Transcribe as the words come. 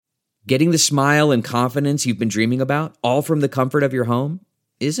Getting the smile and confidence you've been dreaming about, all from the comfort of your home,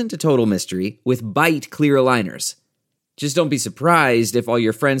 isn't a total mystery with Bite Clear Aligners. Just don't be surprised if all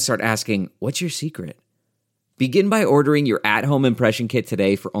your friends start asking, "What's your secret?" Begin by ordering your at-home impression kit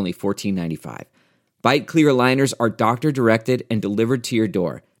today for only $14.95. Bite Clear Aligners are doctor-directed and delivered to your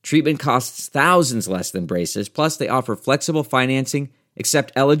door. Treatment costs thousands less than braces, plus they offer flexible financing,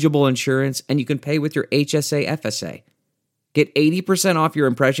 accept eligible insurance, and you can pay with your HSA FSA. Get 80% off your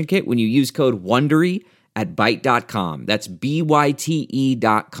impression kit when you use code WONDERY at Byte.com. That's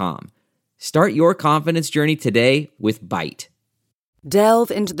BYTE.com. Start your confidence journey today with Byte.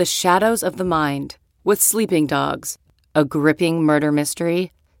 Delve into the shadows of the mind with Sleeping Dogs, a gripping murder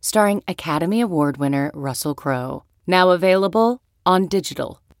mystery starring Academy Award winner Russell Crowe. Now available on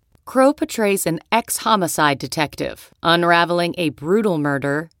digital. Crowe portrays an ex-homicide detective unraveling a brutal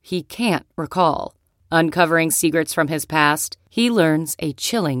murder he can't recall. Uncovering secrets from his past, he learns a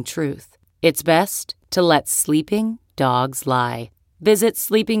chilling truth. It's best to let sleeping dogs lie. Visit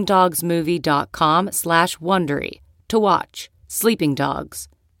sleepingdogsmovie.com/Wondery to watch Sleeping Dogs,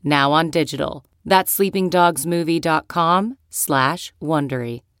 now on digital. That's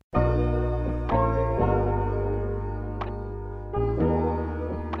sleepingdogsmovie.com/Wondery.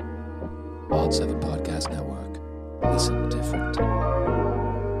 Odd 7 Podcast Network. Listen different.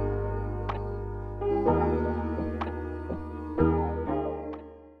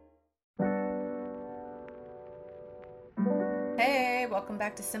 Hey, welcome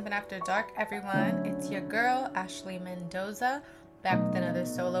back to Simpin' After Dark, everyone. It's your girl, Ashley Mendoza, back with another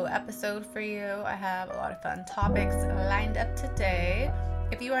solo episode for you. I have a lot of fun topics lined up today.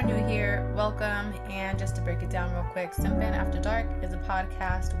 If you are new here, welcome. And just to break it down real quick, Simpin' After Dark is a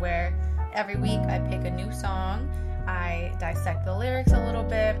podcast where every week I pick a new song, I dissect the lyrics a little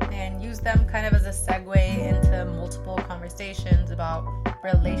bit, and use them kind of as a segue into multiple conversations about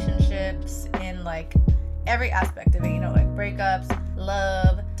relationships in like every aspect of it, like breakups,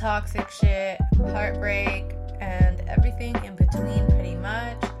 love, toxic shit, heartbreak, and everything in between pretty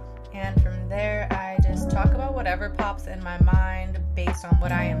much. And from there, I just talk about whatever pops in my mind based on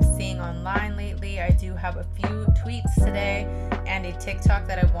what I am seeing online lately. I do have a few tweets today and a TikTok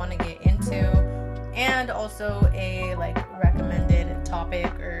that I want to get into, and also a recommended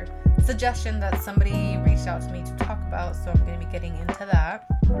topic or suggestion that somebody reached out to me to talk about, so I'm going to be getting into that.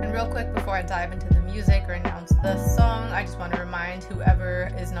 And real quick, before I dive into the music or announce the song, I just want to remind whoever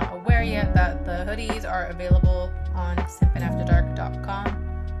is not aware yet that the hoodies are available on simpinafterdark.com.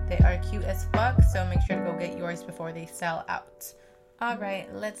 They are cute as fuck, so make sure to go get yours before they sell out.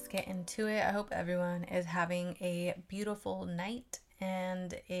 Alright, let's get into it. I hope everyone is having a beautiful night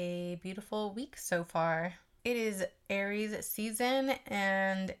and a beautiful week so far. It is Aries season,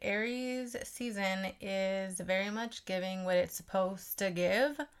 and Aries season is very much giving what it's supposed to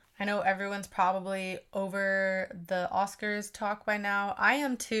give. I know everyone's probably over the Oscars talk by now. I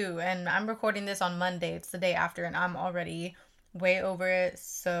am too, and I'm recording this on Monday. It's the day after, and I'm already way over it,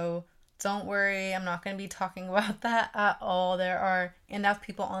 so don't worry, I'm not going to be talking about that at all. There are enough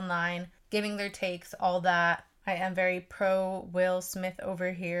people online giving their takes, all that. I am very pro Will Smith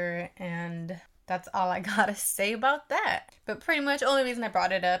over here, and that's all I gotta say about that. But pretty much the only reason I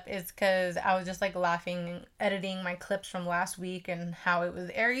brought it up is because I was just laughing, editing my clips from last week and how it was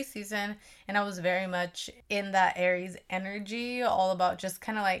Aries season, and I was very much in that Aries energy, all about just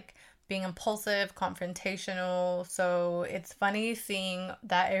kind of being impulsive, confrontational. So it's funny seeing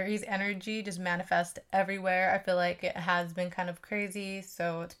that Aries energy just manifest everywhere. I feel like it has been kind of crazy,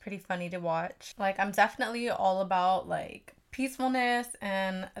 so it's pretty funny to watch. I'm definitely all about peacefulness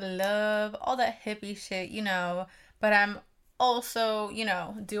and love, all that hippie shit, but I'm also,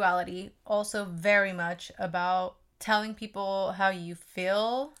 duality, also very much about telling people how you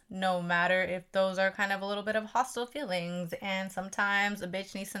feel, no matter if those are kind of a little bit of hostile feelings. And sometimes a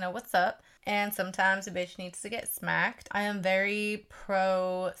bitch needs to know what's up, and sometimes a bitch needs to get smacked. I am very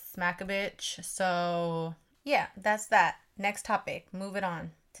pro smack a bitch, so yeah, that's that. Next topic, move it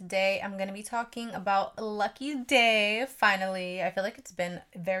on. Today I'm going to be talking about Lucky Daye. Finally, I feel like it's been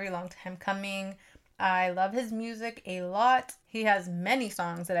a very long time coming. I love his music a lot. He has many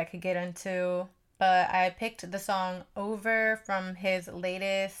songs that I could get into, but I picked the song Over from his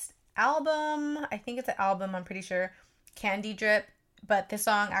latest album. I think it's an album, I'm pretty sure. Candy Drip. But this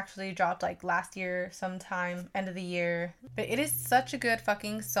song actually dropped last year sometime, end of the year. But it is such a good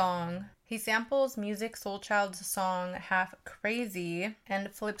fucking song. He samples Musiq Soulchild's song Half Crazy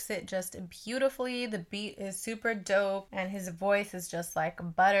and flips it just beautifully. The beat is super dope and his voice is just like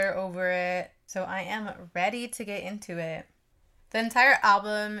butter over it. So I am ready to get into it. The entire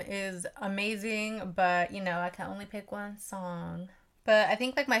album is amazing, but I can only pick one song. But I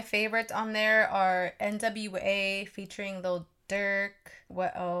think like my favorites on there are NWA featuring Lil Durk.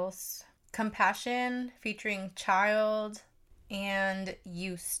 What else? Compassion featuring Child and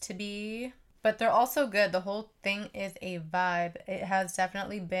Used to Be. But they're also good. The whole thing is a vibe. It has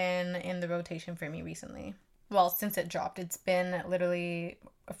definitely been in the rotation for me recently. Well, since it dropped, it's been literally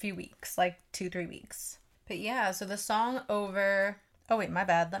a few weeks, like 2-3 weeks. But yeah, so the song Over. Oh wait, my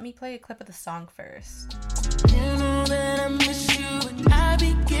bad. Let me play a clip of the song first. You know that I miss you, and I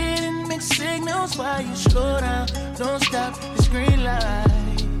be getting mixed signals while you slow down. Don't stop this green light.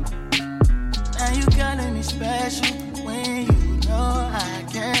 Now you calling me special when you know I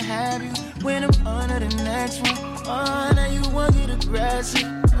can't have you. When I'm on to the next one, oh, now you want to get aggressive.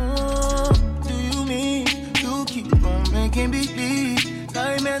 Oh, do you mean you keep on making me believe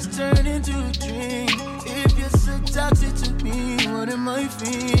nightmares turn into a dream? If you're so toxic to me, what am I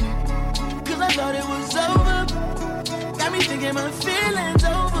feeling? Cause I thought it was over. Got me thinking my feelings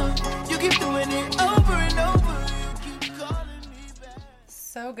over. You keep doing it over and over. You keep calling me back.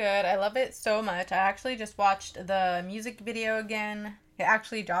 So good. I love it so much. I actually just watched the music video again. It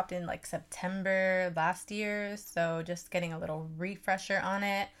actually dropped in like September last year, so just getting a little refresher on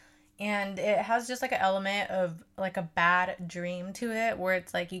it. And it has just like an element of like a bad dream to it where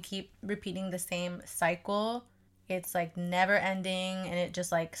it's like you keep repeating the same cycle. It's like never ending, and it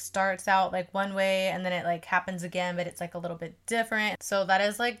just like starts out like one way and then it like happens again, but it's like a little bit different. So that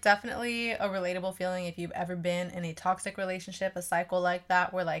is like definitely a relatable feeling if you've ever been in a toxic relationship, a cycle like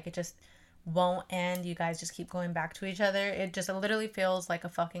that where like it just won't end. You guys just keep going back to each other. It literally feels like a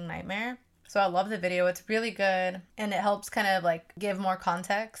fucking nightmare. So I love the video. It's really good, and it helps kind of like give more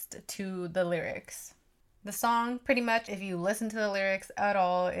context to the lyrics. The song, pretty much, if you listen to the lyrics at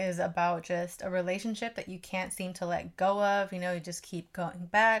all, is about just a relationship that you can't seem to let go of. You know, you just keep going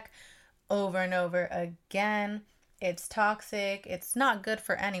back over and over again. It's toxic. It's not good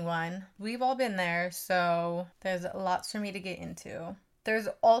for anyone. We've all been there, so there's lots for me to get into. There's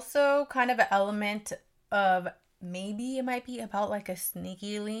also kind of an element of maybe it might be about like a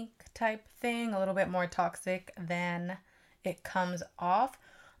sneaky link type thing, a little bit more toxic than it comes off.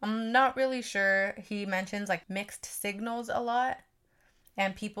 I'm not really sure. He mentions like mixed signals a lot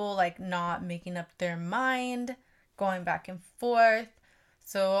and people like not making up their mind, going back and forth.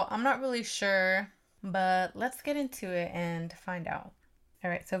 So I'm not really sure, but let's get into it and find out. All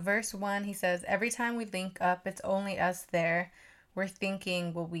right, so verse 1, he says, every time we link up, it's only us there. We're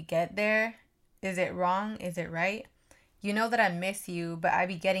thinking, will we get there? Is it wrong? Is it right? You know that I miss you, but I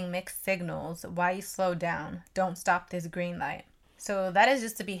be getting mixed signals. Why you slow down? Don't stop this green light. So that is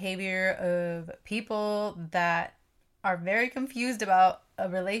just the behavior of people that are very confused about a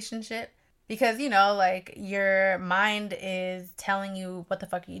relationship because, you know, like your mind is telling you, what the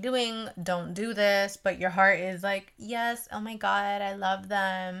fuck are you doing? Don't do this. But your heart is like, yes, oh my God, I love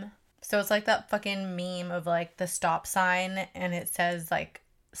them. So it's like that fucking meme of like the stop sign and it says like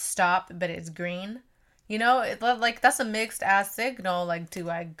stop, but it's green. You know, it, like that's a mixed ass signal. Like, do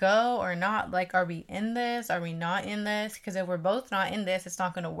I go or not? Like, are we in this? Are we not in this? Because if we're both not in this, it's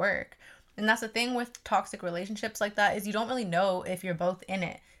not going to work. And that's the thing with toxic relationships like that is you don't really know if you're both in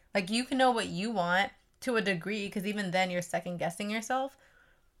it. Like, you can know what you want to a degree because even then you're second guessing yourself.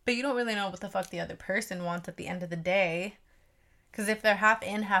 But you don't really know what the fuck the other person wants at the end of the day. Because if they're half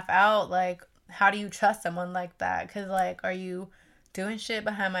in, half out, like, how do you trust someone like that? Because, like, are you doing shit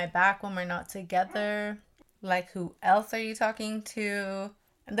behind my back when we're not together? Like, who else are you talking to?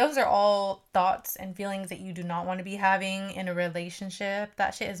 And those are all thoughts and feelings that you do not want to be having in a relationship.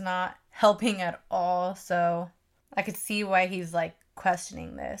 That shit is not helping at all. So I could see why he's like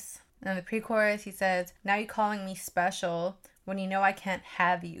questioning this. And the pre-chorus, he says, now you calling me special when you know I can't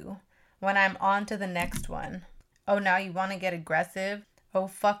have you. When I'm on to the next one. Oh, now you want to get aggressive? Oh,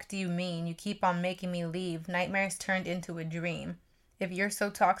 fuck do you mean? You keep on making me leave. Nightmares turned into a dream. If you're so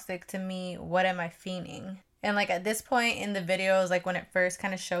toxic to me, what am I fiending? And like at this point in the videos, like when it first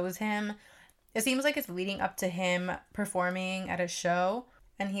kind of shows him, it seems like it's leading up to him performing at a show.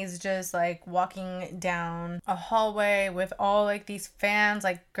 And he's just like walking down a hallway with all like these fans,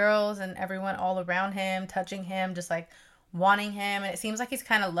 like girls and everyone all around him, touching him, just like wanting him. And it seems like he's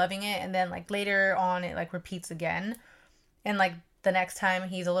kind of loving it. And then like later on, it like repeats again. And like the next time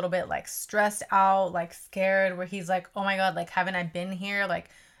he's a little bit like stressed out, like scared, where he's like, oh my God, like haven't I been here? Like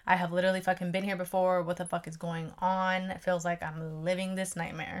I have literally fucking been here before. What the fuck is going on? It feels like I'm living this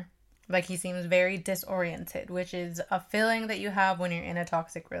nightmare. Like he seems very disoriented, which is a feeling that you have when you're in a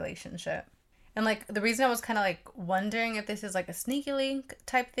toxic relationship. And like the reason I was kind of like wondering if this is like a sneaky link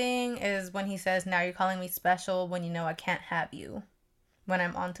type thing is when he says, now you're calling me special when you know I can't have you. When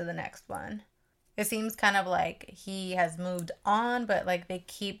I'm on to the next one. It seems kind of like he has moved on, but like they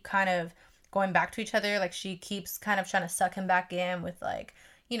keep kind of going back to each other. Like she keeps kind of trying to suck him back in with like,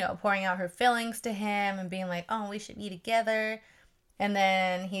 you know, pouring out her feelings to him and being like, oh, we should be together. And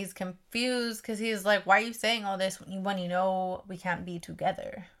then he's confused because he's like, why are you saying all this when you know we can't be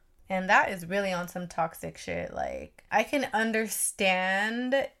together? And that is really on some toxic shit. Like, I can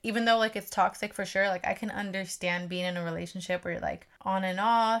understand, even though, like, it's toxic for sure, like, I can understand being in a relationship where you're, like, on and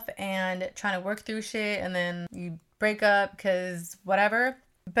off and trying to work through shit and then you break up because whatever.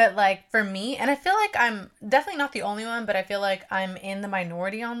 But, like, for me, and I feel like I'm definitely not the only one, but I feel like I'm in the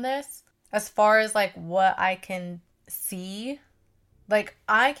minority on this. As far as, like, what I can see, like,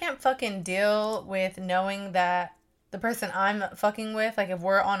 I can't fucking deal with knowing that the person I'm fucking with, like if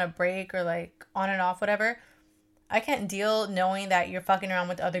we're on a break or like on and off, whatever, I can't deal knowing that you're fucking around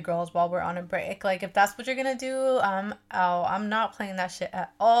with other girls while we're on a break. Like if that's what you're gonna do, I'm out. I'm not playing that shit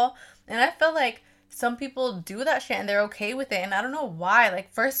at all. And I feel like some people do that shit and they're okay with it. And I don't know why.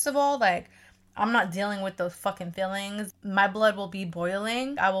 Like, first of all, like, I'm not dealing with those fucking feelings. My blood will be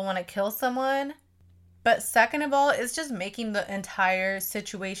boiling. I will want to kill someone. But second of all, it's just making the entire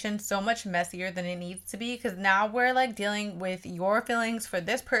situation so much messier than it needs to be. Because now we're like dealing with your feelings for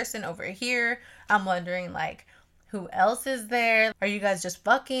this person over here. I'm wondering like, who else is there? Are you guys just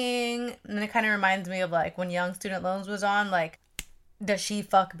fucking? And it kind of reminds me of like when Young Student Loans was on. Like, does she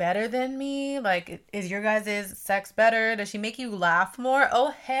fuck better than me? Like, is your guys' sex better? Does she make you laugh more? Oh,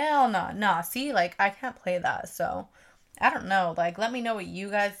 hell no. Nah, see, like, I can't play that. So, I don't know. Like, let me know what you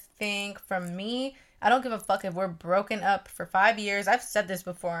guys think. From me, I don't give a fuck if we're broken up for 5 years. I've said this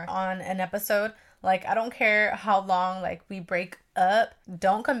before on an episode. Like, I don't care how long, like, we break up.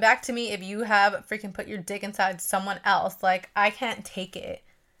 Don't come back to me if you have freaking put your dick inside someone else. Like, I can't take it.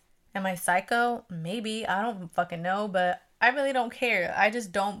 Am I psycho? Maybe. I don't fucking know, but I really don't care. I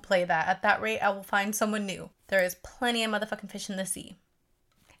just don't play that. At that rate, I will find someone new. There is plenty of motherfucking fish in the sea.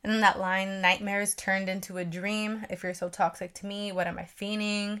 And then that line, nightmares turned into a dream. If you're so toxic to me, what am I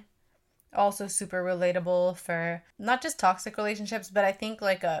fiending? Also super relatable for not just toxic relationships, but I think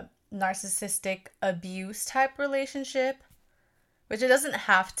like a narcissistic abuse type relationship, which it doesn't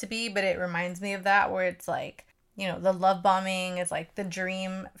have to be, but it reminds me of that, where it's like, you know, the love bombing is like the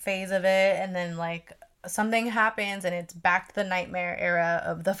dream phase of it, and then like something happens and it's back to the nightmare era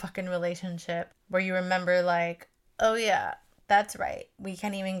of the fucking relationship, where you remember like, oh yeah, that's right, we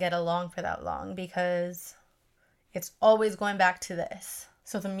can't even get along for that long because it's always going back to this.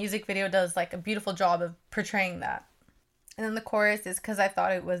 So the music video does like a beautiful job of portraying that. And then the chorus is, because I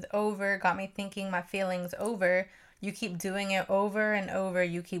thought it was over, got me thinking my feelings over. You keep doing it over and over,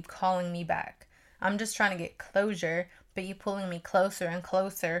 you keep calling me back. I'm just trying to get closure, but you pulling me closer and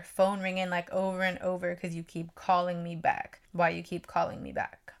closer. Phone ringing like over and over because you keep calling me back. Why you keep calling me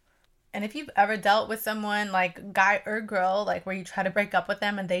back? And if you've ever dealt with someone, like guy or girl, like where you try to break up with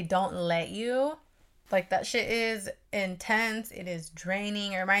them and they don't let you, like that shit is intense. It is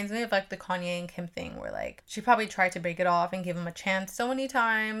draining. It reminds me of like the Kanye and Kim thing, where like she probably tried to break it off and give him a chance so many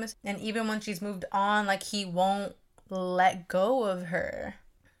times. And even when she's moved on, like he won't let go of her.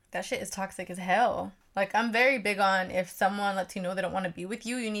 That shit is toxic as hell. Like, I'm very big on, if someone lets you know they don't want to be with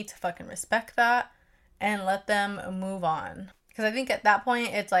you, you need to fucking respect that and let them move on. Because I think at that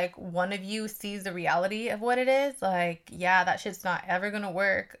point, it's like one of you sees the reality of what it is. Like, yeah, that shit's not ever going to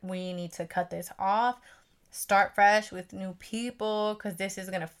work. We need to cut this off. Start fresh with new people, because this is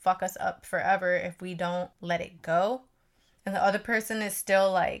going to fuck us up forever if we don't let it go. And the other person is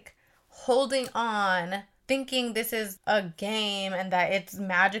still like holding on, thinking this is a game and that it's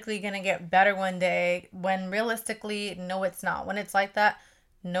magically going to get better one day, when realistically, no, it's not. When it's like that,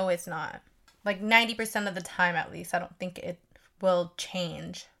 no, it's not. Like 90% of the time, at least, I don't think it will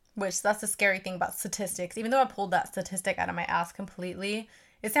change. Which, that's the scary thing about statistics. Even though I pulled that statistic out of my ass completely,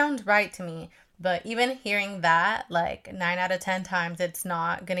 it sounds right to me. But even hearing that, like 9 out of 10 times, it's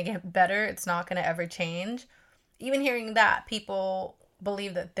not going to get better. It's not going to ever change. Even hearing that, people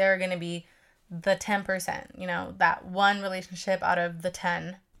believe that they're going to be the 10%, you know, that one relationship out of the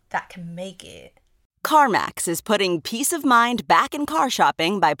 10 that can make it. CarMax is putting peace of mind back in car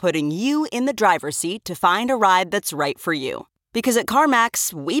shopping by putting you in the driver's seat to find a ride that's right for you. Because at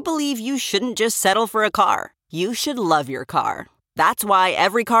CarMax, we believe you shouldn't just settle for a car. You should love your car. That's why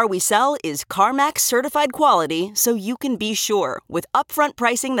every car we sell is CarMax certified quality, so you can be sure, with upfront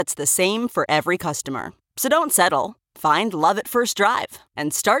pricing that's the same for every customer. So don't settle. Find love at first drive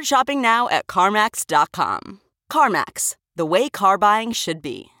and start shopping now at CarMax.com. CarMax, the way car buying should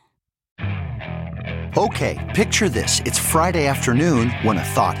be. Okay, picture this. It's Friday afternoon when a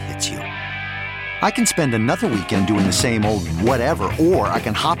thought hits you. I can spend another weekend doing the same old whatever, or I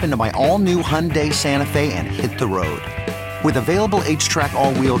can hop into my all-new Hyundai Santa Fe and hit the road. With available H-Track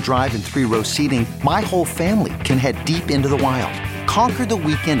all-wheel drive and 3-row seating, my whole family can head deep into the wild. Conquer the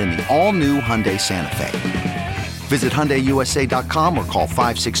weekend in the all-new Hyundai Santa Fe. Visit HyundaiUSA.com or call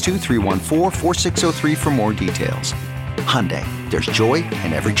 562-314-4603 for more details. Hyundai, there's joy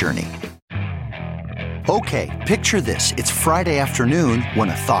in every journey. Okay, picture this. It's Friday afternoon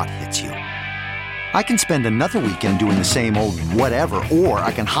when a thought hits you. I can spend another weekend doing the same old whatever, or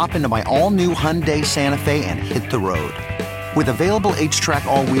I can hop into my all-new Hyundai Santa Fe and hit the road. With available H-Track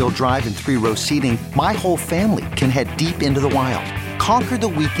all-wheel drive and 3-row seating, my whole family can head deep into the wild. Conquer the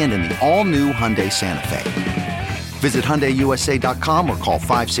weekend in the all-new Hyundai Santa Fe. Visit HyundaiUSA.com or call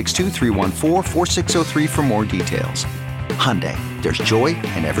 562-314-4603 for more details. Hyundai, there's joy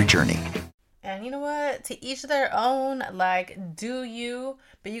in every journey. And you know what? To each their own, like, do you,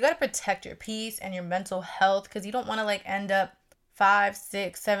 but you got to protect your peace and your mental health, because you don't want to, like, end up 5,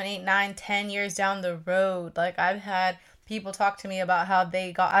 6, 7, 8, 9, 10 years down the road. Like, I've had people talk to me about how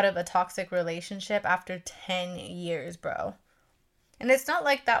they got out of a toxic relationship after 10 years, bro. And it's not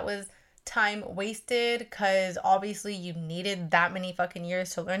like that was time wasted, because obviously you needed that many fucking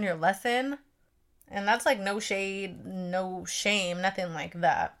years to learn your lesson. And that's, like, no shade, no shame, nothing like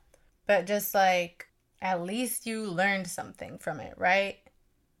that. But just, like, at least you learned something from it, right?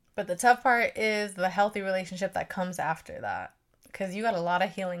 But the tough part is the healthy relationship that comes after that, because you got a lot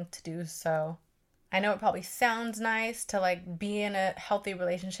of healing to do. So I know it probably sounds nice to, like, be in a healthy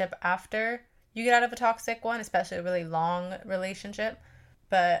relationship after you get out of a toxic one, especially a really long relationship.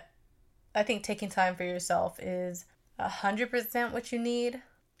 But I think taking time for yourself is 100% what you need,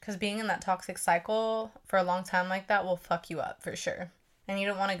 because being in that toxic cycle for a long time like that will fuck you up for sure. And you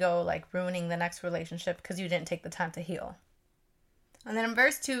don't want to go, like, ruining the next relationship because you didn't take the time to heal. And then in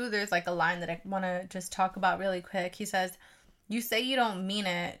verse 2, there's, like, a line that I want to just talk about really quick. He says, "You say you don't mean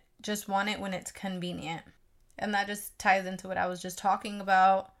it, just want it when it's convenient." And that just ties into what I was just talking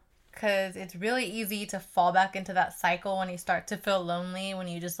about, because it's really easy to fall back into that cycle when you start to feel lonely, when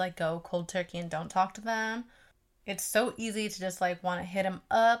you just, like, go cold turkey and don't talk to them. It's so easy to just, like, want to hit them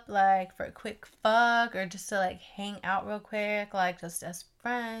up, like, for a quick fuck, or just to, like, hang out real quick, like, just as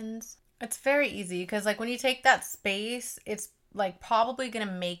friends. It's very easy, because, like, when you take that space, it's, like, probably gonna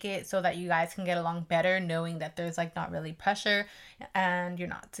make it so that you guys can get along better, knowing that there's, like, not really pressure and you're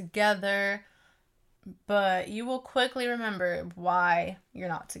not together. But you will quickly remember why you're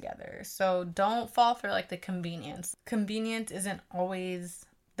not together. So don't fall for, like, the convenience. Convenience isn't always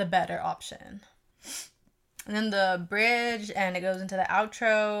the better option. And then the bridge, and it goes into the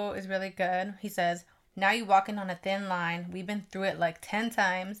outro, is really good. He says, "Now you walking on a thin line. We've been through it like 10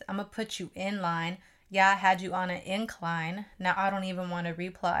 times. I'ma put you in line. Yeah, I had you on an incline. Now I don't even want to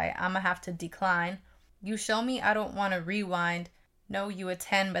reply. I'ma have to decline. You show me I don't want to rewind. No, you a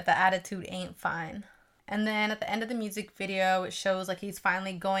 10, but the attitude ain't fine." And then at the end of the music video, it shows, like, he's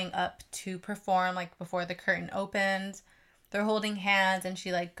finally going up to perform, like, before the curtain opens. They're holding hands, and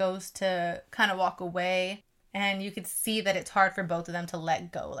she, like, goes to kind of walk away. And you could see that it's hard for both of them to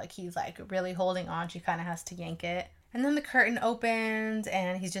let go. Like, he's, like, really holding on. She kind of has to yank it. And then the curtain opens,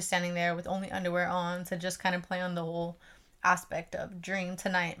 and he's just standing there with only underwear on to just kind of play on the whole aspect of dream to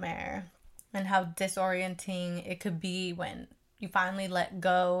nightmare, and how disorienting it could be when you finally let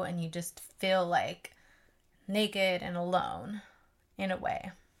go and you just feel, like, naked and alone in a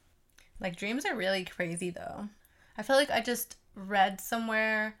way. Like, dreams are really crazy, though. I feel like I just read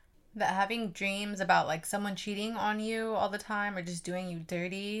somewhere that having dreams about, like, someone cheating on you all the time or just doing you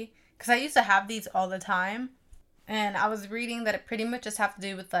dirty, because I used to have these all the time, and I was reading that it pretty much just have to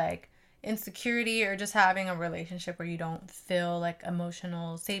do with, like, insecurity, or just having a relationship where you don't feel, like,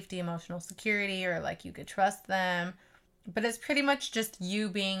 emotional safety, emotional security, or, like, you could trust them. But it's pretty much just you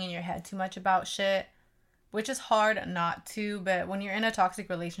being in your head too much about shit, which is hard not to. But when you're in a toxic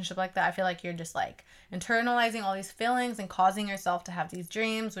relationship like that, I feel like you're just, like, internalizing all these feelings and causing yourself to have these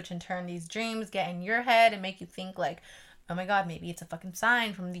dreams, which in turn these dreams get in your head and make you think, like, oh my god, maybe it's a fucking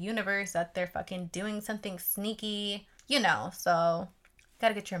sign from the universe that they're fucking doing something sneaky, you know. So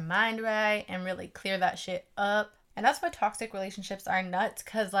gotta get your mind right and really clear that shit up. And that's why toxic relationships are nuts,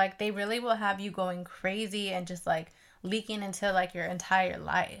 because, like, they really will have you going crazy and just, like, leaking into, like, your entire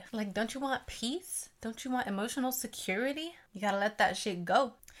life. Like, don't you want peace? Don't you want emotional security? You gotta let that shit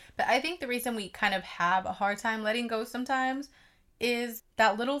go. But I think the reason we kind of have a hard time letting go sometimes is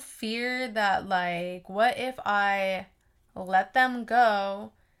that little fear that, like, what if I let them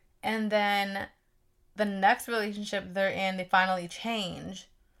go and then the next relationship they're in, they finally change?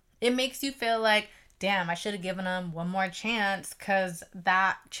 It makes you feel like, damn, I should have given them one more chance because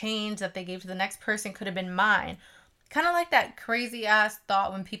that change that they gave to the next person could have been mine. Kind of like that crazy ass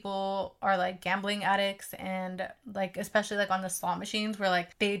thought when people are like gambling addicts and like, especially like on the slot machines where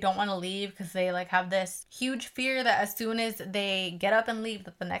like they don't want to leave because they like have this huge fear that as soon as they get up and leave,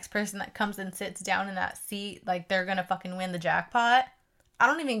 that the next person that comes and sits down in that seat, like they're gonna fucking win the jackpot. I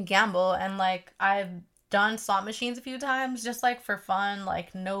don't even gamble, and like I've done slot machines a few times just like for fun,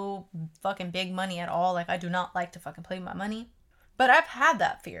 like no fucking big money at all. Like I do not like to fucking play my money. But I've had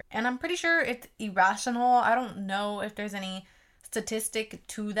that fear, and I'm pretty sure it's irrational. I don't know if there's any statistic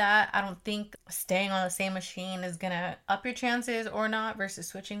to that. I don't think staying on the same machine is gonna up your chances or not versus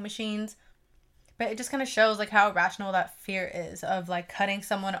switching machines. But it just kind of shows like how irrational that fear is of like cutting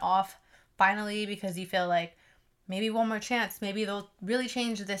someone off finally because you feel like maybe one more chance, maybe they'll really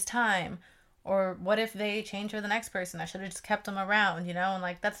change this time. Or what if they change for the next person? I should have just kept them around, you know? And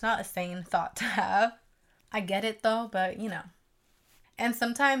like that's not a sane thought to have. I get it though, but you know. And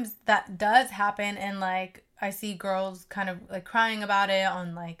sometimes that does happen, and like I see girls kind of like crying about it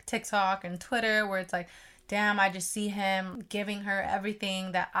on like TikTok and Twitter where it's like, damn, I just see him giving her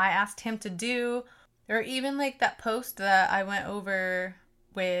everything that I asked him to do. Or even like that post that I went over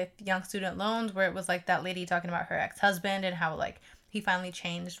with Young Student Loans where it was like that lady talking about her ex-husband and how like he finally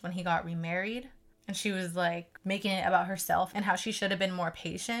changed when he got remarried. And she was like making it about herself and how she should have been more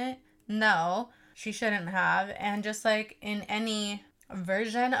patient. No, she shouldn't have. And just like in any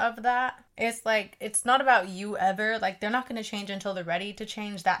version of that, it's like it's not about you ever. Like they're not going to change until they're ready to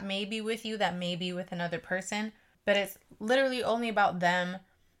change. That may be with you, that may be with another person, but it's literally only about them.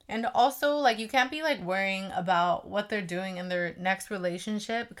 And also like you can't be like worrying about what they're doing in their next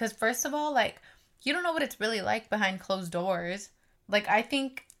relationship because first of all, like you don't know what it's really like behind closed doors. Like I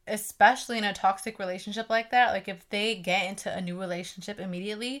think especially in a toxic relationship like that, like if they get into a new relationship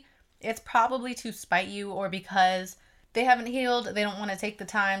immediately, it's probably to spite you or because they haven't healed. They don't want to take the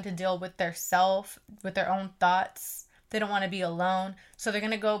time to deal with their self, with their own thoughts. They don't want to be alone. So they're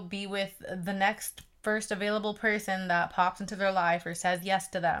going to go be with the next first available person that pops into their life or says yes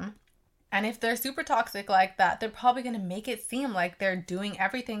to them. And if they're super toxic like that, they're probably going to make it seem like they're doing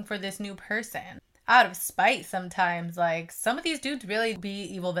everything for this new person. Out of spite sometimes. Like some of these dudes really be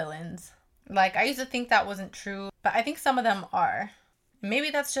evil villains. Like I used to think that wasn't true, but I think some of them are.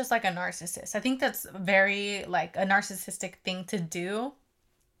 Maybe that's just like a narcissist. I think that's very like a narcissistic thing to do.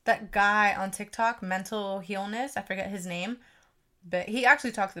 That guy on TikTok, Mental Healness, I forget his name, but he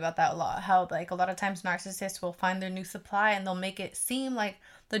actually talks about that a lot. How like a lot of times narcissists will find their new supply and they'll make it seem like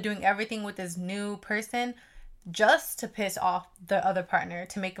they're doing everything with this new person just to piss off the other partner,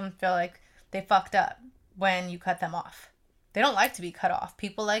 to make them feel like they fucked up when you cut them off. They don't like to be cut off.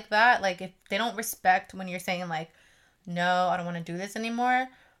 People like that, like if they don't respect when you're saying like, no, I don't want to do this anymore.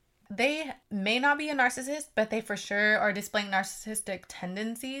 They may not be a narcissist, but they for sure are displaying narcissistic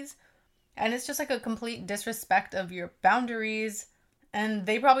tendencies. And it's just like a complete disrespect of your boundaries. And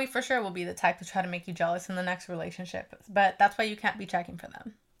they probably for sure will be the type to try to make you jealous in the next relationship. But that's why you can't be checking for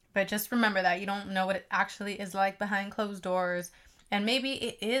them. But just remember that you don't know what it actually is like behind closed doors. And maybe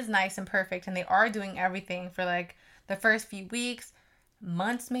it is nice and perfect and they are doing everything for like the first few weeks,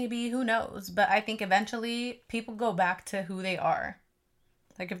 months maybe, who knows. But I think eventually people go back to who they are.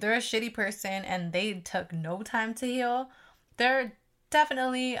 Like if they're a shitty person and they took no time to heal, they're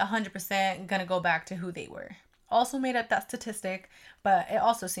definitely 100% gonna go back to who they were. Also made up that statistic, but it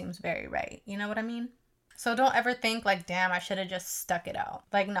also seems very right. You know what I mean? So don't ever think like, damn, I should have just stuck it out.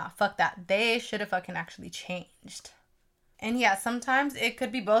 Like, nah, fuck that. They should have fucking actually changed. And yeah, sometimes it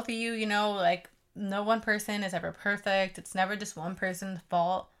could be both of you, you know, like no one person is ever perfect. It's never just one person's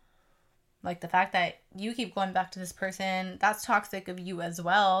fault. Like the fact that you keep going back to this person, that's toxic of you as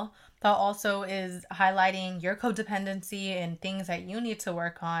well. That also is highlighting your codependency and things that you need to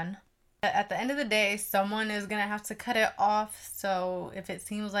work on. At the end of the day, someone is going to have to cut it off. So if it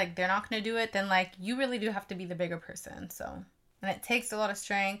seems like they're not going to do it, then like you really do have to be the bigger person. So, and it takes a lot of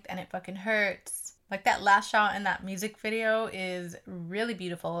strength and it fucking hurts. Like that last shot in that music video is really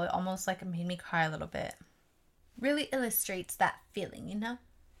beautiful. It almost like made me cry a little bit. Really illustrates that feeling, you know?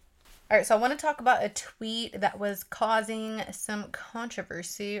 All right, so I want to talk about a tweet that was causing some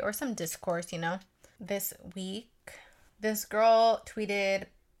controversy or some discourse, you know, this week. This girl tweeted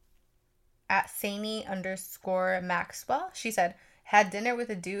at Sani_Maxwell. She said, had dinner with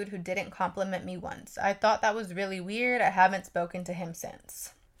a dude who didn't compliment me once. I thought that was really weird. I haven't spoken to him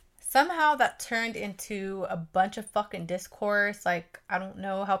since. Somehow that turned into a bunch of fucking discourse. Like, I don't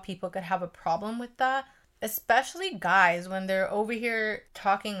know how people could have a problem with that. Especially guys when they're over here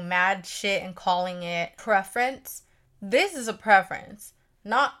talking mad shit and calling it preference. This is a preference,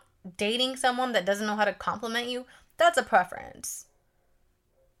 not dating someone that doesn't know how to compliment you, that's a preference.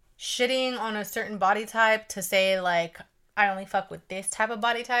 Shitting on a certain body type to say, like, I only fuck with this type of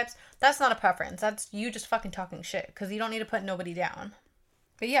body types, that's not a preference. That's you just fucking talking shit, because you don't need to put nobody down.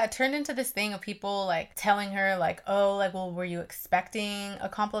 But yeah, it turned into this thing of people, like, telling her, like, oh, like, well, were you expecting a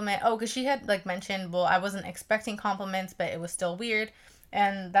compliment? Oh, because she had, like, mentioned, well, I wasn't expecting compliments, but it was still weird.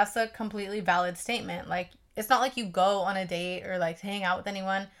 And that's a completely valid statement. Like, it's not like you go on a date or, like, hang out with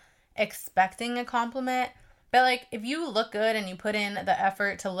anyone expecting a compliment. But, like, if you look good and you put in the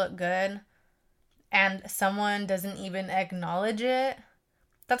effort to look good and someone doesn't even acknowledge it,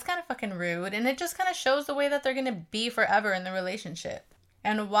 that's kind of fucking rude. And it just kind of shows the way that they're going to be forever in the relationship.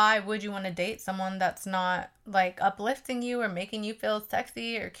 And why would you want to date someone that's not, like, uplifting you or making you feel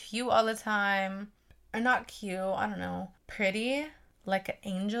sexy or cute all the time? Or not cute, I don't know, pretty? Like an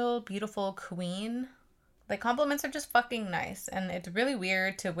angel, beautiful queen? Like, compliments are just fucking nice. And it's really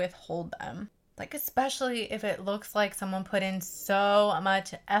weird to withhold them. Like, especially if it looks like someone put in so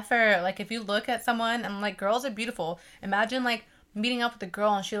much effort. Like, if you look at someone and, like, girls are beautiful. Imagine, like, meeting up with a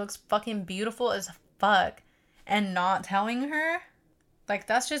girl and she looks fucking beautiful as fuck and not telling her. Like,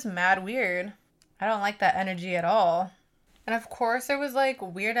 that's just mad weird. I don't like that energy at all. And of course, there was, like,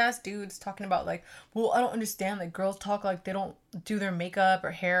 weird-ass dudes talking about, like, well, I don't understand. Like, girls talk like they don't do their makeup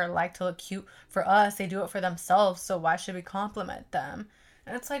or hair or like to look cute. For us, they do it for themselves, so why should we compliment them?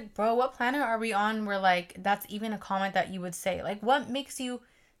 And it's like, bro, what planet are we on where, like, that's even a comment that you would say? Like, what makes you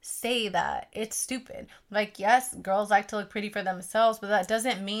say that? It's stupid. Like, yes, girls like to look pretty for themselves, but that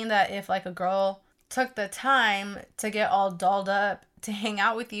doesn't mean that if, like, a girl took the time to get all dolled up to hang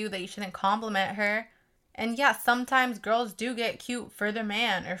out with you, that you shouldn't compliment her. And yeah, sometimes girls do get cute for their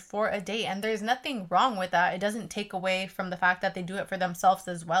man or for a date, and there's nothing wrong with that. It doesn't take away from the fact that they do it for themselves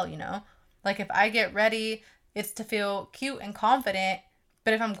as well, you know? Like, if I get ready, it's to feel cute and confident.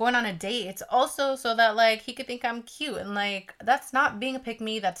 But if I'm going on a date, it's also so that, like, he could think I'm cute. And, like, that's not being a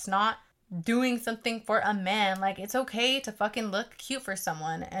pick-me. That's not doing something for a man. Like, it's okay to fucking look cute for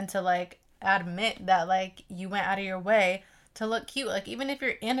someone and to, like, admit that, like, you went out of your way to look cute. Like, even if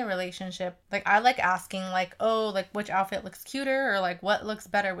you're in a relationship, like, I like asking, like, oh, like, which outfit looks cuter? Or, like, what looks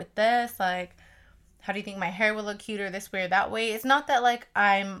better with this? Like, how do you think my hair would look cuter this way or that way? It's not that, like,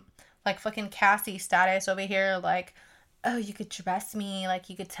 I'm, like, fucking Cassie status over here, like, oh, you could dress me, like,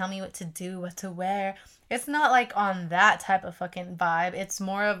 you could tell me what to do, what to wear. It's not, like, on that type of fucking vibe. It's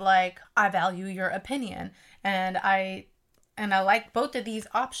more of, like, I value your opinion, and I like both of these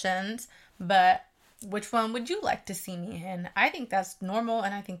options, but which one would you like to see me in? I think that's normal,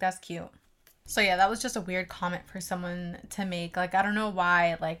 and I think that's cute. So yeah, that was just a weird comment for someone to make. Like, I don't know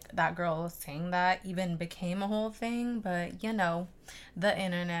why, like, that girl saying that even became a whole thing, but, you know, the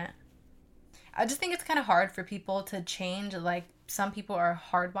internet. I just think it's kind of hard for people to change. Like, some people are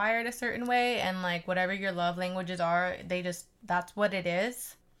hardwired a certain way, and, like, whatever your love languages are, that's what it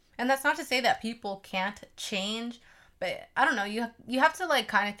is. And that's not to say that people can't change, but I don't know, you have to, like,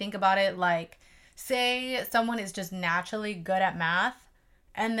 kind of think about it. Like, say someone is just naturally good at math,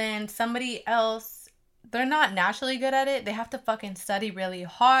 and then somebody else, they're not naturally good at it. They have to fucking study really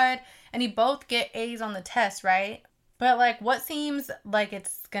hard, and you both get A's on the test, right? But, like, what seems like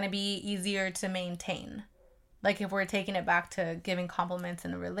it's going to be easier to maintain? Like, if we're taking it back to giving compliments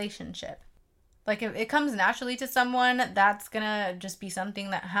in a relationship. Like, if it comes naturally to someone, that's going to just be something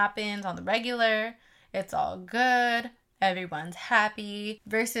that happens on the regular. It's all good. Everyone's happy.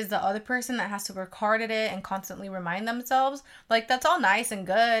 Versus the other person that has to work hard at it and constantly remind themselves. Like, that's all nice and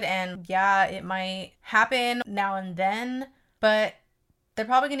good. And, yeah, it might happen now and then. But they're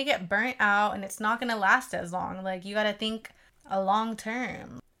probably going to get burnt out, and it's not going to last as long. Like, you got to think a long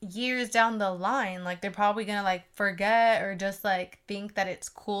term. Years down the line, like, they're probably going to, like, forget or just, like, think that it's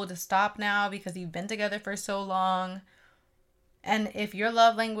cool to stop now because you've been together for so long. And if your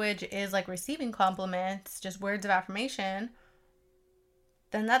love language is, like, receiving compliments, just words of affirmation,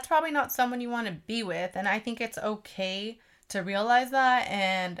 then that's probably not someone you want to be with. And I think it's okay to realize that,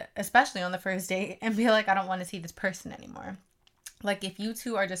 and especially on the first date, and be like, I don't want to see this person anymore. Like, if you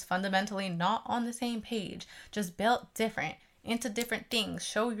two are just fundamentally not on the same page, just built different, into different things,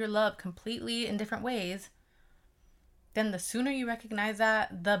 show your love completely in different ways, then the sooner you recognize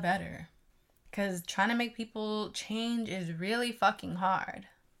that, the better. Because trying to make people change is really fucking hard.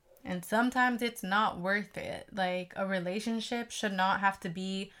 And sometimes it's not worth it. Like, a relationship should not have to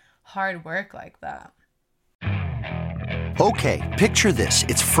be hard work like that. Okay, picture this.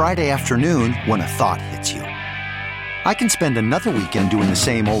 It's Friday afternoon when a thought hits you. I can spend another weekend doing the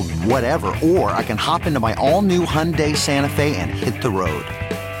same old whatever, or I can hop into my all-new Hyundai Santa Fe and hit the road.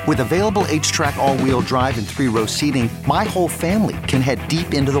 With available H-Track all-wheel drive and 3-row seating, my whole family can head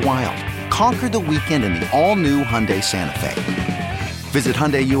deep into the wild. Conquer the weekend in the all-new Hyundai Santa Fe. Visit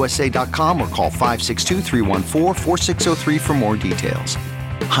HyundaiUSA.com or call 562-314-4603 for more details.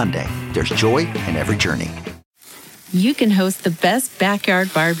 Hyundai, there's joy in every journey. You can host the best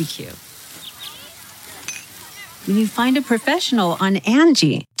backyard barbecue when you find a professional on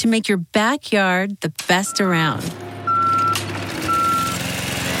Angie to make your backyard the best around.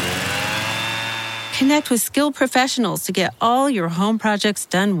 Connect with skilled professionals to get all your home projects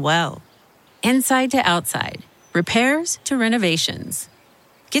done well. Inside to outside, repairs to renovations.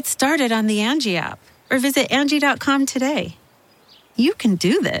 Get started on the Angie app or visit Angie.com today. You can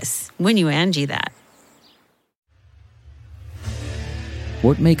do this when you Angie that.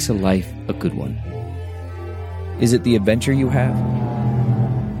 What makes a life a good one? Is it the adventure you have?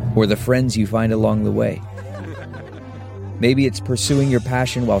 Or the friends you find along the way? Maybe it's pursuing your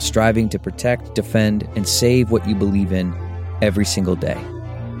passion while striving to protect, defend, and save what you believe in every single day.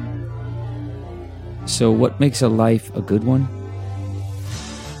 So what makes a life a good one?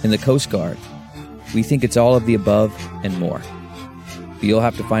 In the Coast Guard, we think it's all of the above and more. But you'll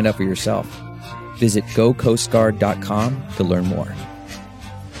have to find out for yourself. Visit gocoastguard.com to learn more.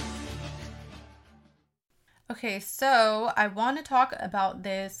 Okay, so I want to talk about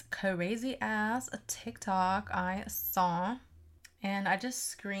this crazy ass TikTok I saw, and I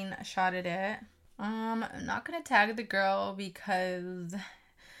just screenshotted it. I'm not gonna tag the girl because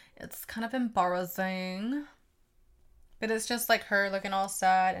it's kind of embarrassing, but it's just like her looking all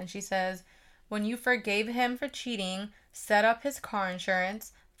sad, and she says, when you forgave him for cheating, set up his car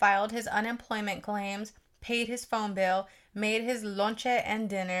insurance, filed his unemployment claims, paid his phone bill, made his lunch and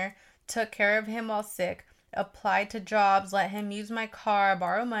dinner, took care of him while sick, applied to jobs, let him use my car,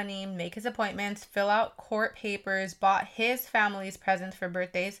 borrow money, make his appointments, fill out court papers, bought his family's presents for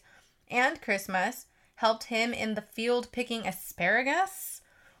birthdays and Christmas, helped him in the field picking asparagus,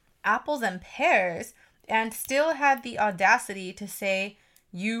 apples and pears, and still had the audacity to say,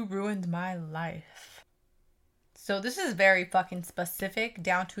 you ruined my life. So this is very fucking specific,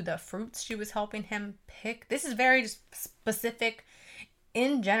 down to the fruits she was helping him pick. This is very specific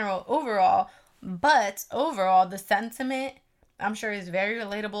in general, overall. But overall, the sentiment, I'm sure, is very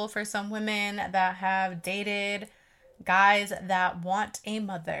relatable for some women that have dated guys that want a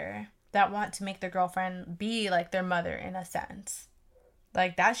mother, that want to make their girlfriend be like their mother in a sense.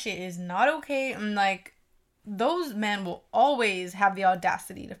 Like, that shit is not okay. And, like, those men will always have the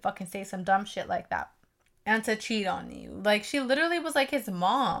audacity to fucking say some dumb shit like that and to cheat on you. Like, she literally was like his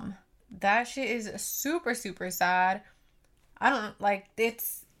mom. That shit is super, super sad.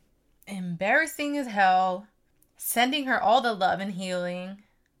 It's embarrassing as hell, sending her all the love and healing,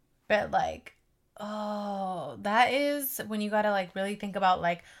 but like, oh, that is when you gotta like really think about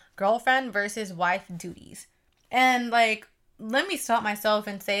like girlfriend versus wife duties. And like, let me stop myself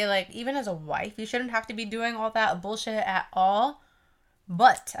and say, like, even as a wife, you shouldn't have to be doing all that bullshit at all,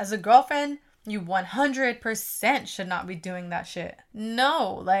 but as a girlfriend, you 100% should not be doing that shit.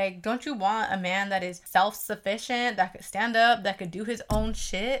 No, like, don't you want a man that is self-sufficient, that could stand up, that could do his own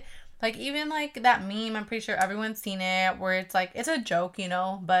shit? Like, even, like, that meme, I'm pretty sure everyone's seen it, where it's, like, it's a joke, you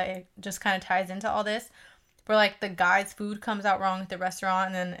know, but it just kind of ties into all this, where, like, the guy's food comes out wrong at the restaurant,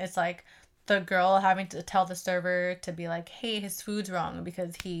 and then it's, like, the girl having to tell the server to be like, hey, his food's wrong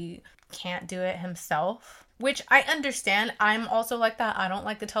because he can't do it himself. Which I understand. I'm also like that. I don't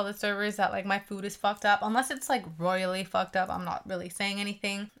like to tell the servers that, like, my food is fucked up. Unless it's, like, royally fucked up. I'm not really saying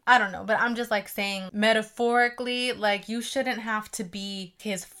anything. I don't know. But I'm just, like, saying metaphorically, like, you shouldn't have to be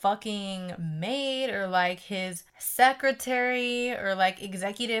his fucking maid or, like, his secretary or, like,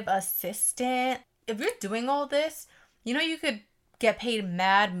 executive assistant. If you're doing all this, you know, you could get paid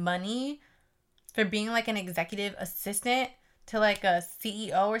mad money for being, like, an executive assistant to like a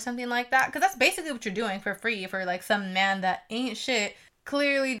CEO or something like that, because that's basically what you're doing for free for like some man that ain't shit,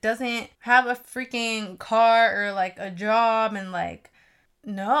 clearly doesn't have a freaking car or like a job, and like,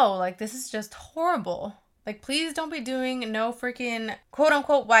 no, like, this is just horrible. Like, please don't be doing no freaking quote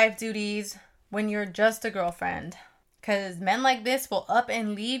unquote wife duties when you're just a girlfriend, because men like this will up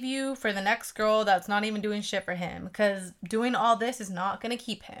and leave you for the next girl that's not even doing shit for him, because doing all this is not gonna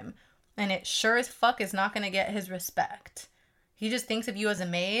keep him, and it sure as fuck is not gonna get his respect. He just thinks of you as a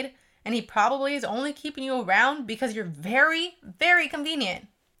maid, and he probably is only keeping you around because you're very, very convenient.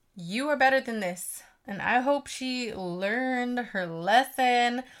 You are better than this. And I hope she learned her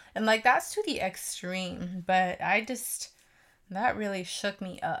lesson. And, like, that's to the extreme. But that really shook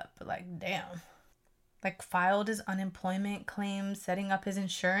me up. Like, damn. like filed his unemployment claims, setting up his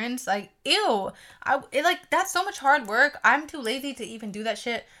insurance. Like, ew. That's so much hard work. I'm too lazy to even do that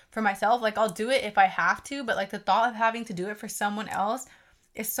shit for myself. Like, I'll do it if I have to, but like the thought of having to do it for someone else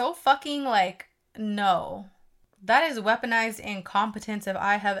is so fucking like, no. That is weaponized incompetence if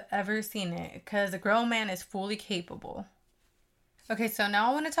I have ever seen it, because a grown man is fully capable. Okay, so now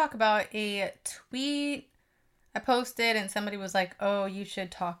I want to talk about a tweet I posted and somebody was like, oh, you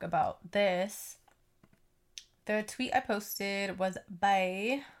should talk about this. The tweet I posted was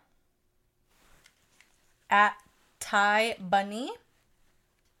by @TyBunny.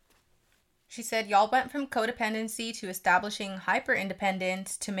 She said, y'all went from codependency to establishing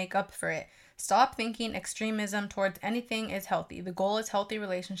hyper-independence to make up for it. Stop thinking extremism towards anything is healthy. The goal is healthy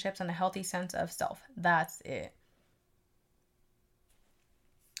relationships and a healthy sense of self. That's it.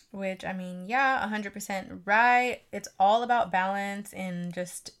 Which, I mean, yeah, 100% right. It's all about balance in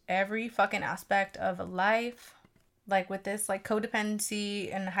just every fucking aspect of life. Like with this, like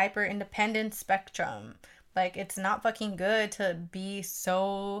codependency and hyper independence spectrum. Like, it's not fucking good to be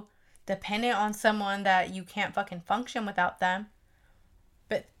so dependent on someone that you can't fucking function without them.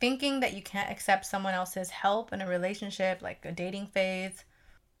 But thinking that you can't accept someone else's help in a relationship, like a dating phase,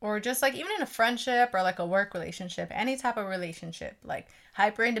 or just like even in a friendship or like a work relationship, any type of relationship, like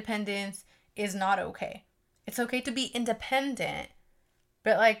hyper independence is not okay. It's okay to be independent.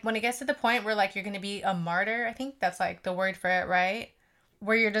 But like when it gets to the point where like you're going to be a martyr, I think that's like the word for it, right?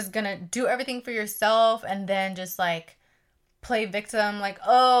 Where you're just going to do everything for yourself and then just like play victim, like,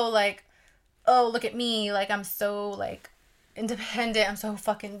 oh, look at me. Like, I'm so like independent. I'm so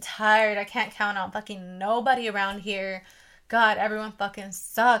fucking tired. I can't count on fucking nobody around here. God, everyone fucking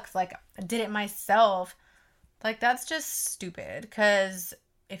sucks. Like, I did it myself. Like, that's just stupid. Because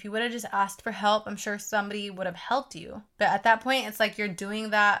if you would have just asked for help, I'm sure somebody would have helped you. But at that point, it's like you're doing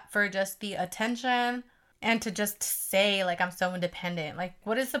that for just the attention and to just say, like, I'm so independent. Like,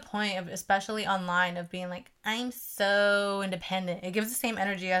 what is the point of, especially online, of being like, I'm so independent? It gives the same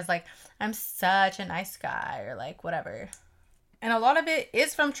energy as, like, I'm such a nice guy or, like, whatever. And a lot of it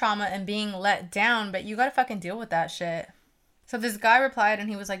is from trauma and being let down, but you gotta fucking deal with that shit. So this guy replied and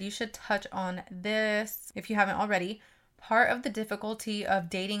he was like, you should touch on this if you haven't already. Part of the difficulty of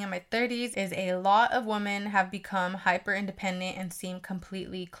dating in my 30s is a lot of women have become hyper independent and seem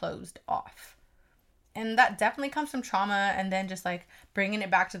completely closed off. And that definitely comes from trauma. And then just like bringing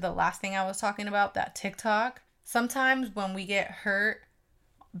it back to the last thing I was talking about, that TikTok. Sometimes when we get hurt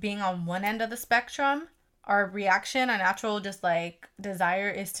being on one end of the spectrum, our reaction, our natural just like desire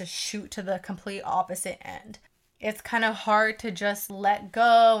is to shoot to the complete opposite end. It's kind of hard to just let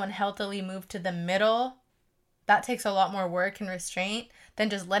go and healthily move to the middle. That takes a lot more work and restraint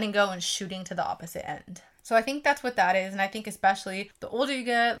than just letting go and shooting to the opposite end. So I think that's what that is. And I think especially the older you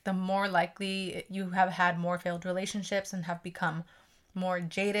get, the more likely you have had more failed relationships and have become more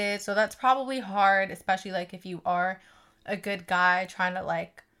jaded. So that's probably hard, especially like if you are a good guy trying to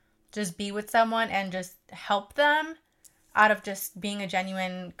like just be with someone and just help them out of just being a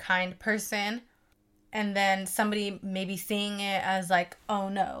genuine, kind person. And then somebody maybe seeing it as like, oh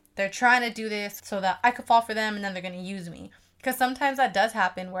no, they're trying to do this so that I could fall for them and then they're going to use me. Because sometimes that does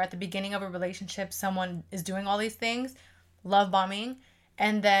happen where at the beginning of a relationship, someone is doing all these things, love bombing,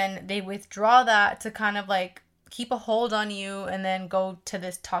 and then they withdraw that to kind of like keep a hold on you and then go to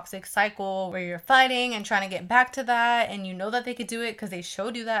this toxic cycle where you're fighting and trying to get back to that. And you know that they could do it because they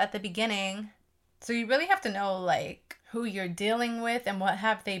showed you that at the beginning. So you really have to know like who you're dealing with and what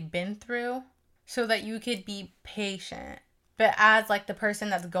have they been through so that you could be patient. But as like the person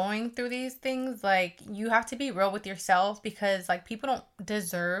that's going through these things, like you have to be real with yourself because like people don't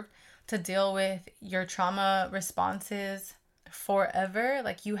deserve to deal with your trauma responses forever.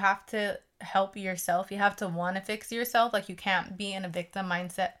 Like you have to help yourself. You have to want to fix yourself. Like you can't be in a victim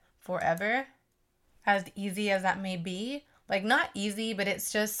mindset forever. As easy as that may be. Like not easy, but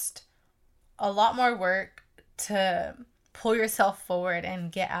it's just a lot more work to pull yourself forward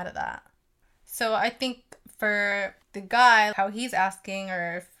and get out of that. So I think for the guy, how he's asking,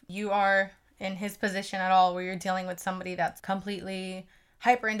 or if you are in his position at all where you're dealing with somebody that's completely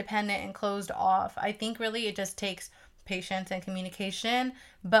hyper independent and closed off, I think really it just takes patience and communication,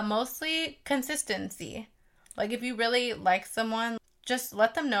 but mostly consistency. Like if you really like someone, just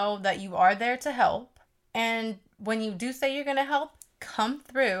let them know that you are there to help. And when you do say you're going to help, come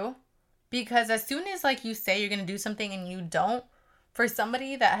through. Because as soon as like you say you're going to do something and you don't, for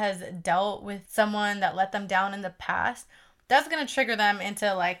somebody that has dealt with someone that let them down in the past, that's going to trigger them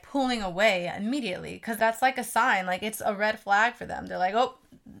into like pulling away immediately. Because that's like a sign, like it's a red flag for them. They're like, oh,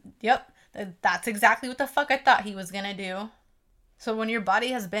 yep, that's exactly what the fuck I thought he was going to do. So when your body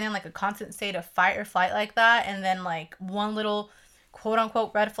has been in like a constant state of fight or flight like that, and then like one little quote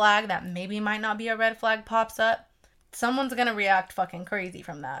unquote red flag that maybe might not be a red flag pops up, someone's gonna react fucking crazy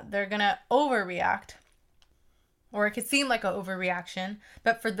from that. They're gonna overreact. Or it could seem like an overreaction,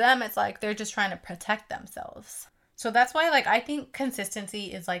 but for them, it's like they're just trying to protect themselves. So that's why, like, I think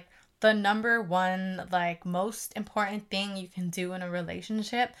consistency is like the number one, like, most important thing you can do in a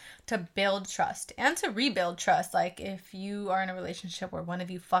relationship to build trust and to rebuild trust. Like, if you are in a relationship where one of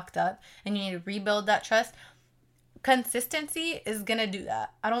you fucked up and you need to rebuild that trust, consistency is gonna do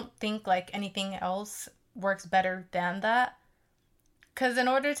that. I don't think like anything else works better than that. Because in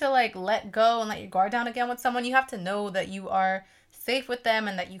order to like let go and let your guard down again with someone, you have to know that you are safe with them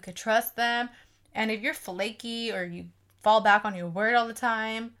and that you could trust them. And if you're flaky or you fall back on your word all the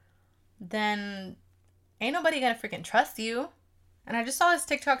time, then ain't nobody gonna freaking trust you. And I just saw this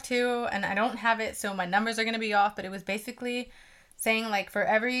TikTok too, and I don't have it, so my numbers are gonna be off, but it was basically saying like for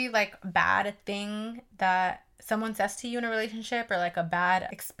every like bad thing that someone says to you in a relationship or like a bad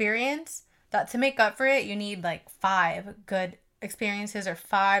experience, that to make up for it, you need like 5 good experiences or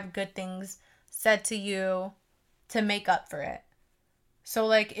 5 good things said to you to make up for it. So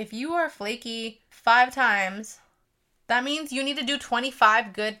like if you are flaky 5 times, that means you need to do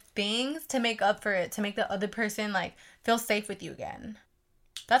 25 good things to make up for it, to make the other person like feel safe with you again.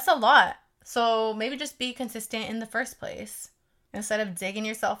 That's a lot. So maybe just be consistent in the first place instead of digging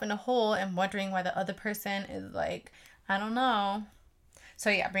yourself in a hole and wondering why the other person is like, I don't know. So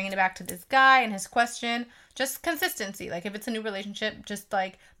yeah, bringing it back to this guy and his question, just consistency. Like if it's a new relationship, just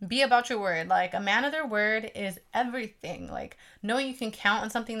like be about your word. Like a man of their word is everything. Like knowing you can count on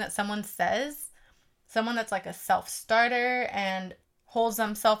something that someone says, someone that's like a self-starter and holds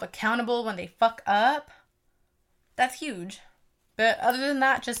themselves accountable when they fuck up, that's huge. But other than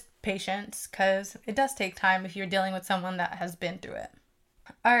that, just patience, because it does take time if you're dealing with someone that has been through it.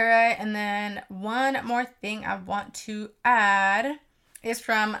 All right, and then one more thing I want to add is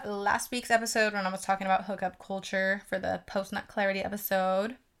from last week's episode when I was talking about hookup culture for the post-nut clarity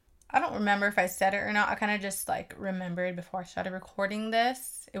episode. I don't remember if I said it or not. I kind of just like remembered before I started recording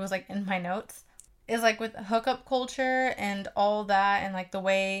this. It was like in my notes. It's like with hookup culture and all that, and like the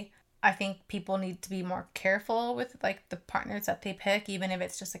way I think people need to be more careful with like the partners that they pick, even if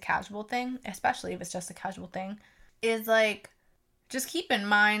it's just a casual thing, especially if it's just a casual thing, is like just keep in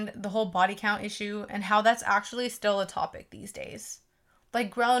mind the whole body count issue and how that's actually still a topic these days.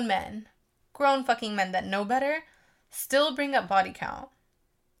 Like grown fucking men that know better still bring up body count.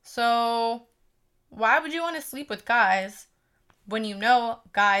 So why would you want to sleep with guys when you know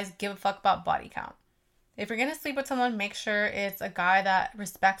guys give a fuck about body count? If you're going to sleep with someone, make sure it's a guy that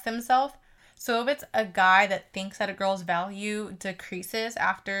respects himself. So if it's a guy that thinks that a girl's value decreases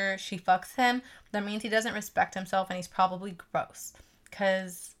after she fucks him, that means he doesn't respect himself and he's probably gross.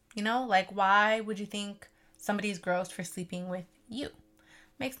 Because, you know, like why would you think somebody's gross for sleeping with you?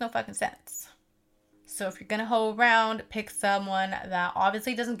 Makes no fucking sense. So if you're going to hoe around, pick someone that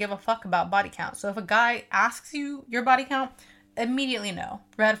obviously doesn't give a fuck about body count. So if a guy asks you your body count, immediately no.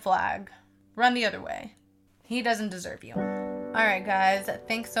 Red flag. Run the other way. He doesn't deserve you. All right, guys.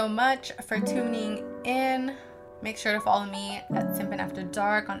 Thanks so much for tuning in. Make sure to follow me at Simpin' After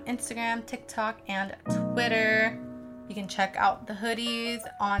Dark on Instagram, TikTok, and Twitter. You can check out the hoodies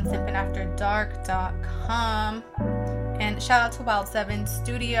on simpinafterdark.com. And shout out to Wild 7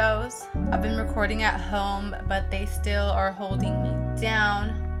 Studios. I've been recording at home, but they still are holding me down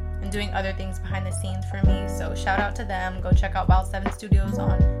and doing other things behind the scenes for me. So shout out to them. Go check out Wild 7 Studios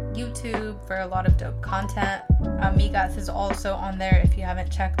on YouTube for a lot of dope content. Amigas is also on there if you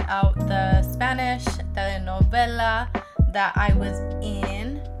haven't checked out the Spanish telenovela that I was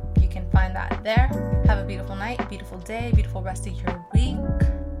in. You can find that there. Have a beautiful night, beautiful day, beautiful rest of your week.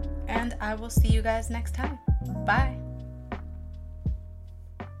 And I will see you guys next time. Bye.